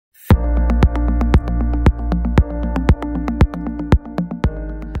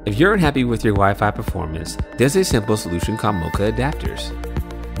you're unhappy with your Wi-Fi performance, there's a simple solution called MoCA adapters.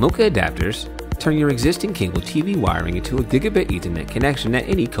 MoCA adapters turn your existing cable TV wiring into a gigabit Ethernet connection at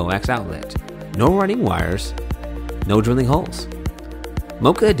any coax outlet. No running wires, no drilling holes.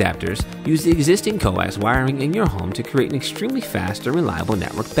 MoCA adapters use the existing coax wiring in your home to create an extremely fast and reliable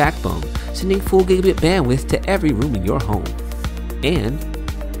network backbone, sending full gigabit bandwidth to every room in your home. And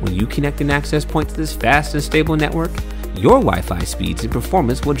when you connect an access point to this fast and stable network, your Wi-Fi speeds and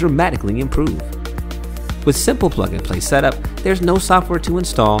performance will dramatically improve. With simple plug-and-play setup, there's no software to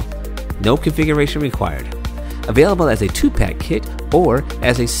install, no configuration required. Available as a 2-pack kit or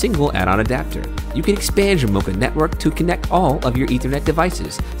as a single add-on adapter, you can expand your MoCA network to connect all of your Ethernet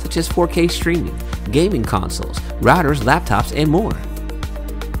devices, such as 4K streaming, gaming consoles, routers, laptops, and more.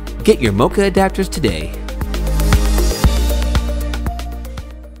 Get your MoCA adapters today.